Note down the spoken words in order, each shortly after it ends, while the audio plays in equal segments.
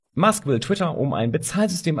Musk will Twitter um ein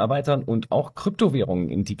Bezahlsystem erweitern und auch Kryptowährungen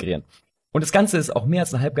integrieren. Und das Ganze ist auch mehr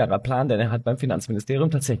als ein halbgarer Plan, denn er hat beim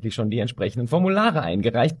Finanzministerium tatsächlich schon die entsprechenden Formulare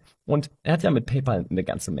eingereicht und er hat ja mit PayPal eine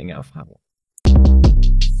ganze Menge Erfahrung.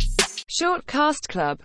 Shortcast Club